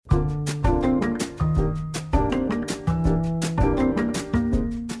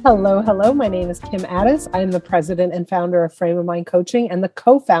Hello, hello. My name is Kim Addis. I am the president and founder of Frame of Mind Coaching and the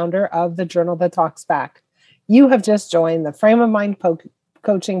co-founder of the Journal That Talks Back. You have just joined the Frame of Mind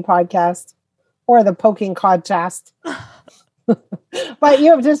Coaching podcast, or the Poking Codcast. But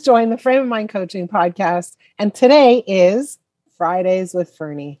you have just joined the Frame of Mind Coaching podcast. And today is Fridays with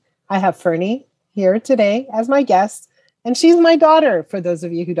Fernie. I have Fernie here today as my guest, and she's my daughter. For those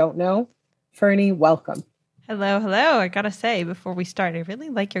of you who don't know, Fernie, welcome. Hello, hello. I gotta say, before we start, I really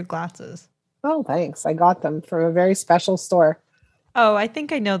like your glasses. Oh, thanks. I got them from a very special store. Oh, I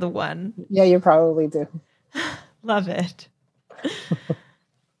think I know the one. Yeah, you probably do. Love it.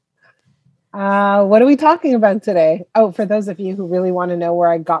 What are we talking about today? Oh, for those of you who really want to know where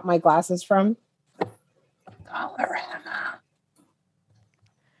I got my glasses from. Dollarama.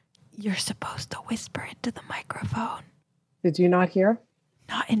 You're supposed to whisper into the microphone. Did you not hear?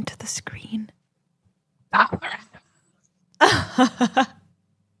 Not into the screen.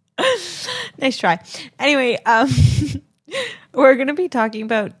 Nice try. Anyway, we're going to be talking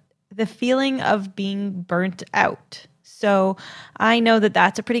about the feeling of being burnt out. So I know that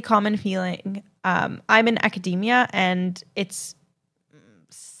that's a pretty common feeling. I'm in academia, and it's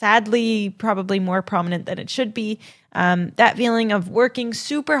sadly probably more prominent than it should be. That feeling of working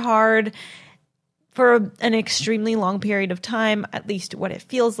super hard for an extremely long period of time, at least what it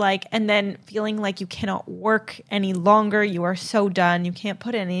feels like, and then feeling like you cannot work any longer. You are so done. You can't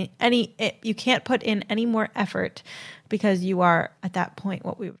put you can't put in any more effort because you are at that point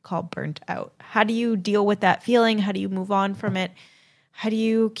what we would call burnt out. How do you deal with that feeling? How do you move on from it? How do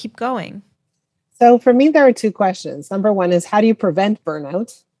you keep going? So for me, there are two questions. Number one is, how do you prevent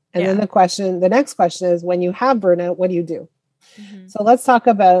burnout? And then the next question is, when you have burnout, what do you do? Mm-hmm. So let's talk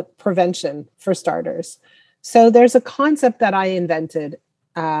about prevention for starters. So there's a concept that I invented,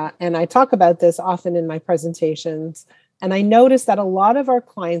 and I talk about this often in my presentations. And I noticed that a lot of our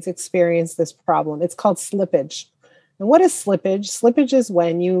clients experience this problem. It's called slippage. And what is slippage? Slippage is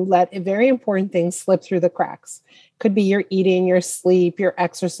when you let very important things slip through the cracks. It could be your eating, your sleep, your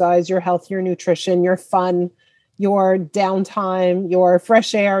exercise, your health, your nutrition, your fun, your downtime, your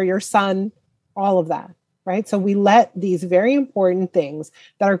fresh air, your sun, all of that. Right? So we let these very important things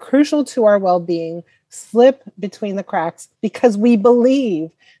that are crucial to our well-being slip between the cracks because we believe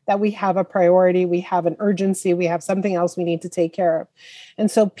that we have a priority, we have an urgency, we have something else we need to take care of.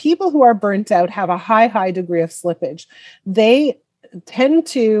 And so people who are burnt out have a high degree of slippage. They tend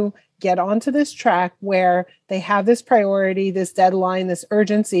to get onto this track where they have this priority, this deadline, this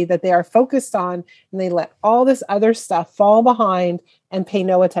urgency that they are focused on, and they let all this other stuff fall behind and pay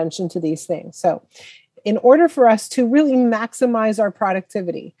no attention to these things. So in order for us to really maximize our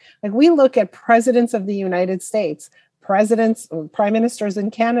productivity, like we look at presidents of the United States, presidents, prime ministers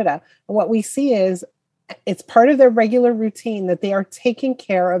in Canada, and what we see is it's part of their regular routine that they are taking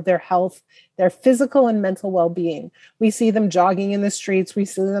care of their health, their physical and mental well-being. We see them jogging in the streets. We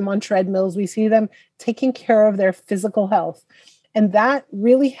see them on treadmills. We see them taking care of their physical health. And that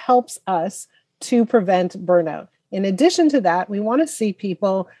really helps us to prevent burnout. In addition to that, we want to see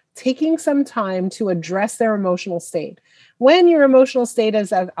people taking some time to address their emotional state. When your emotional state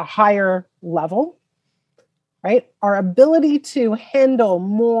is at a higher level, right, our ability to handle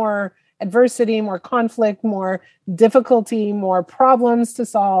more adversity, more conflict, more difficulty, more problems to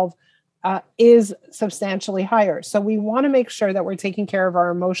solve is substantially higher. So we want to make sure that we're taking care of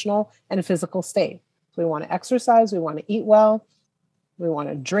our emotional and physical state. So we want to exercise, we want to eat well, we want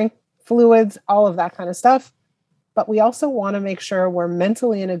to drink fluids, all of that kind of stuff. But we also want to make sure we're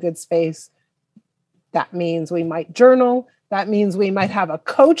mentally in a good space. That means we might journal. That means we might have a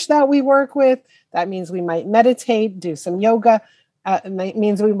coach that we work with. That means we might meditate, do some yoga. It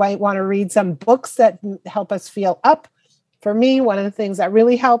means we might want to read some books that help us feel up. For me, one of the things that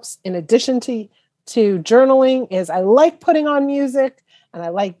really helps, in addition to journaling, is I like putting on music and I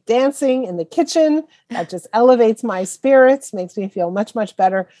like dancing in the kitchen. That just elevates my spirits, makes me feel much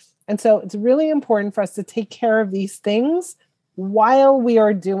better. And so it's really important for us to take care of these things while we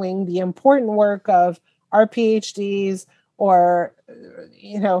are doing the important work of our PhDs or,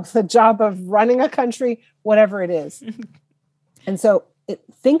 the job of running a country, whatever it is. And so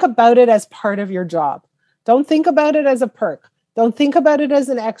think about it as part of your job. Don't think about it as a perk. Don't think about it as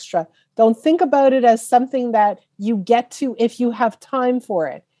an extra. Don't think about it as something that you get to if you have time for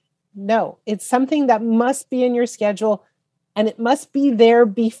it. No, it's something that must be in your schedule. And it must be there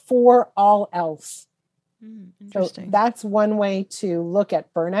before all else. Interesting. So that's one way to look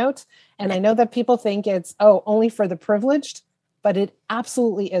at burnout. And I know that people think it's, only for the privileged, but it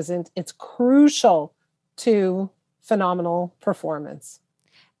absolutely isn't. It's crucial to phenomenal performance.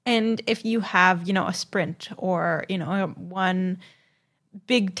 And if you have, a sprint or, one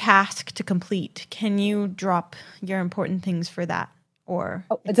big task to complete, can you drop your important things for that? Or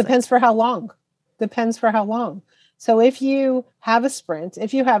it depends for how long. Depends for how long. So if you have a sprint,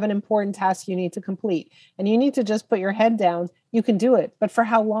 if you have an important task you need to complete and you need to just put your head down, you can do it. But for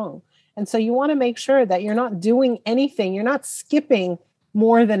how long? And so you want to make sure that you're not doing anything. You're not skipping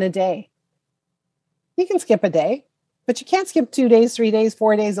more than a day. You can skip a day, but you can't skip 2 days, 3 days,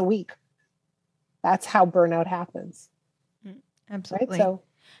 4 days a week. That's how burnout happens. Absolutely.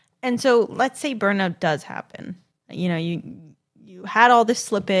 Right? So let's say burnout does happen. You know, you had all this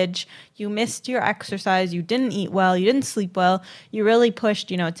slippage, you missed your exercise, you didn't eat well, you didn't sleep well, you really pushed,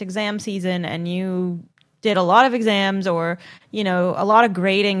 you know, it's exam season and you did a lot of exams or, you know, a lot of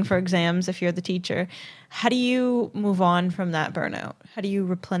grading for exams if you're the teacher. How do you move on from that burnout? How do you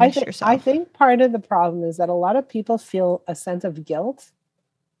replenish yourself? I think part of the problem is that a lot of people feel a sense of guilt,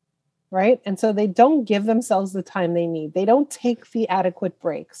 right? And so they don't give themselves the time they need. They don't take the adequate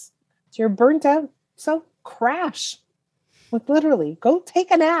breaks. So you're burnt out, so crash. Like literally, go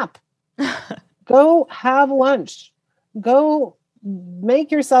take a nap. Go have lunch. Go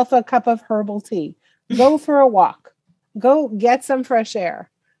make yourself a cup of herbal tea. Go for a walk. Go get some fresh air.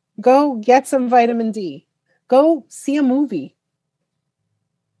 Go get some vitamin D. Go see a movie.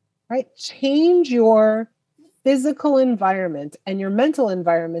 Right? Change your physical environment and your mental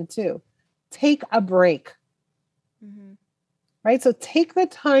environment too. Take a break. Mm-hmm. Right? So take the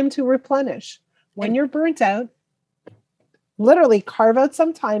time to replenish. When you're burnt out, literally carve out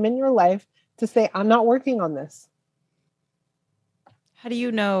some time in your life to say, I'm not working on this. How do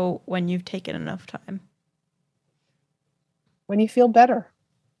you know when you've taken enough time? When you feel better.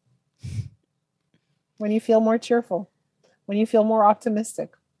 When you feel more cheerful. When you feel more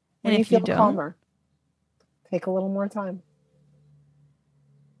optimistic. When you feel calmer. Take a little more time.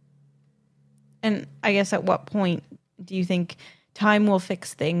 And I guess at what point do you think time will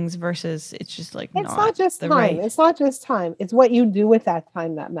fix things versus it's just like it's not just time. It's not just time. It's what you do with that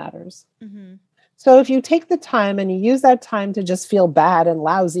time that matters. Mm-hmm. So if you take the time and you use that time to just feel bad and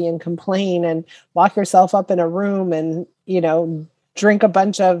lousy and complain and lock yourself up in a room and, you know, drink a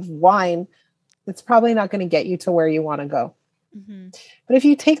bunch of wine, it's probably not going to get you to where you want to go. Mm-hmm. But if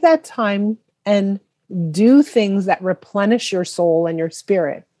you take that time and do things that replenish your soul and your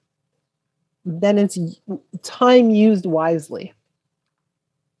spirit, then it's time used wisely.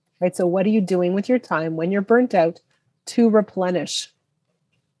 Right? So what are you doing with your time when you're burnt out to replenish?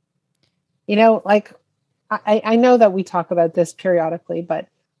 You know, like I know that we talk about this periodically, but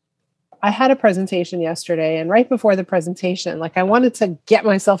I had a presentation yesterday, and right before the presentation, like I wanted to get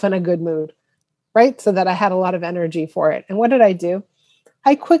myself in a good mood, right? So that I had a lot of energy for it. And what did I do?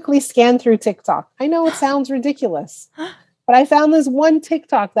 I quickly scanned through TikTok. I know it sounds ridiculous, but I found this one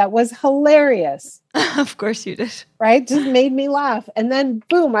TikTok that was hilarious. Of course you did. Right? Just made me laugh. And then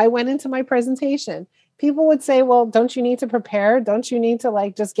boom, I went into my presentation. People would say, well, don't you need to prepare? Don't you need to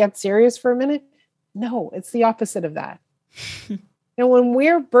like just get serious for a minute? No, it's the opposite of that. And when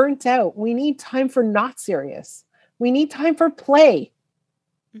we're burnt out, we need time for not serious. We need time for play.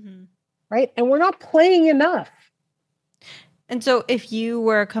 Mm-hmm. Right? And we're not playing enough. And so if you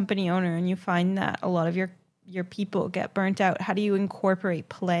were a company owner and you find that a lot of your people get burnt out, how do you incorporate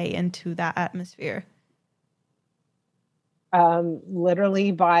play into that atmosphere?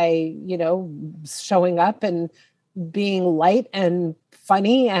 Literally by, you know, showing up and being light and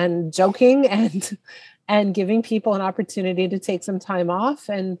funny and joking and giving people an opportunity to take some time off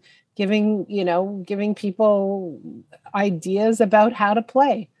and giving people ideas about how to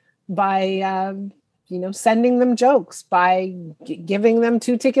play by, sending them jokes, by giving them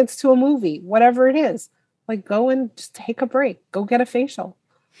 2 tickets to a movie, whatever it is. Like, go and just take a break. Go get a facial.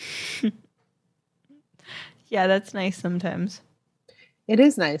 Yeah, that's nice sometimes. It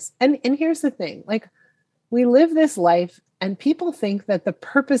is nice. And here's the thing. Like, we live this life and people think that the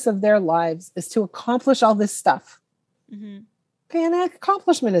purpose of their lives is to accomplish all this stuff. Mm-hmm. Okay, and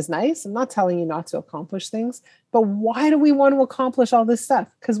accomplishment is nice. I'm not telling you not to accomplish things. But why do we want to accomplish all this stuff?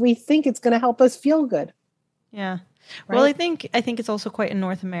 Because we think it's going to help us feel good. Yeah. Right? Well, I think it's also quite a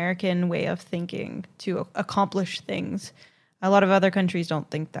North American way of thinking to accomplish things. A lot of other countries don't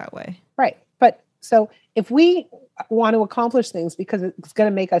think that way. Right. But so if we want to accomplish things because it's going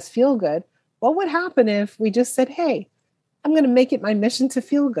to make us feel good, what would happen if we just said, hey, I'm going to make it my mission to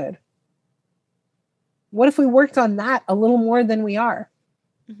feel good? What if we worked on that a little more than we are?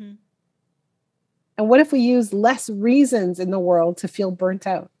 Mm-hmm. And what if we use less reasons in the world to feel burnt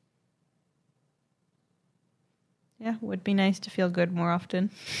out? Yeah, it would be nice to feel good more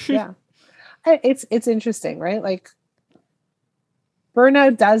often. Yeah. It's interesting, right? Like,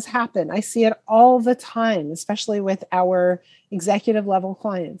 Burnout does happen. I see it all the time, especially with our executive level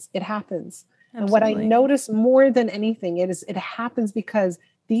clients. It happens. Absolutely. And what I notice more than anything, it happens because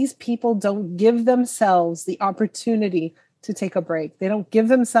these people don't give themselves the opportunity to take a break. They don't give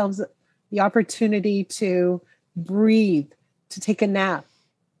themselves the opportunity to breathe, to take a nap,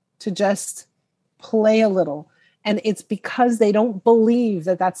 to just play a little. And it's because they don't believe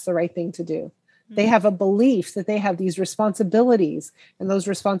that that's the right thing to do. They have a belief that they have these responsibilities, and those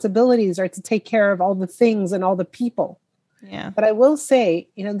responsibilities are to take care of all the things and all the people. Yeah. But I will say,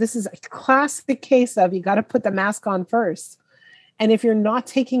 this is a classic case of you got to put the mask on first. And if you're not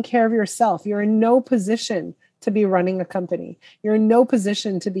taking care of yourself, you're in no position to be running a company. You're in no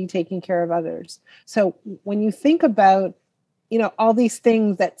position to be taking care of others. So when you think about, all these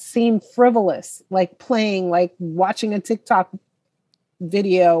things that seem frivolous, like playing, like watching a TikTok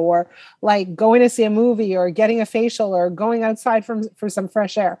video, or like going to see a movie, or getting a facial, or going outside for some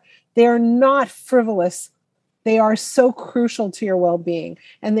fresh air. They are not frivolous. They are so crucial to your well-being,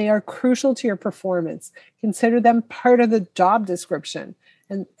 and they are crucial to your performance. Consider them part of the job description.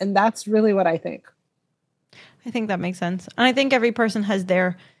 And that's really what I think. I think that makes sense. And I think every person has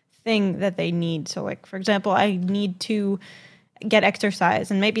their thing that they need. So like, for example, I need to get exercise,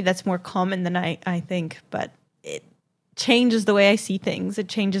 and maybe that's more common than I think, but it changes the way I see things. It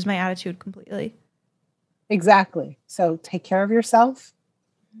changes my attitude completely. Exactly. So take care of yourself,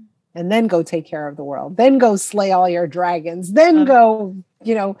 and then go take care of the world. Then go slay all your dragons. Then go,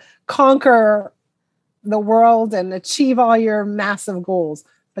 conquer the world and achieve all your massive goals.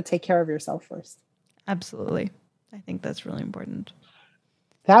 But take care of yourself first. Absolutely. I think that's really important.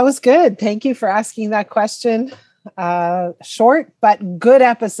 That was good. Thank you for asking that question. Short but good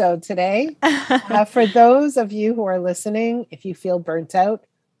episode today. For those of you who are listening, if you feel burnt out,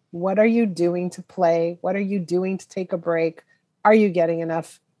 what are you doing to play? What are you doing to take a break? Are you getting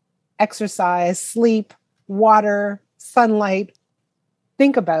enough exercise, sleep, water, sunlight?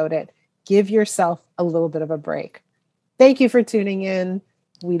 Think about it. Give yourself a little bit of a break. Thank you for tuning in.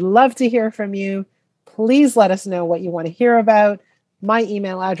 We love to hear from you. Please let us know what you want to hear about. My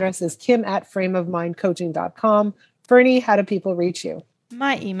email address is kim@frameofmindcoaching.com. Fernie, how do people reach you?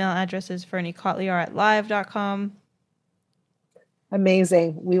 My email address is ferniekotliar@live.com.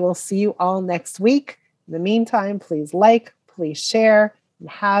 Amazing. We will see you all next week. In the meantime, please like, please share, and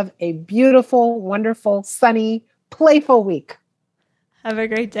have a beautiful, wonderful, sunny, playful week. Have a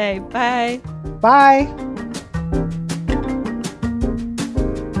great day. Bye. Bye.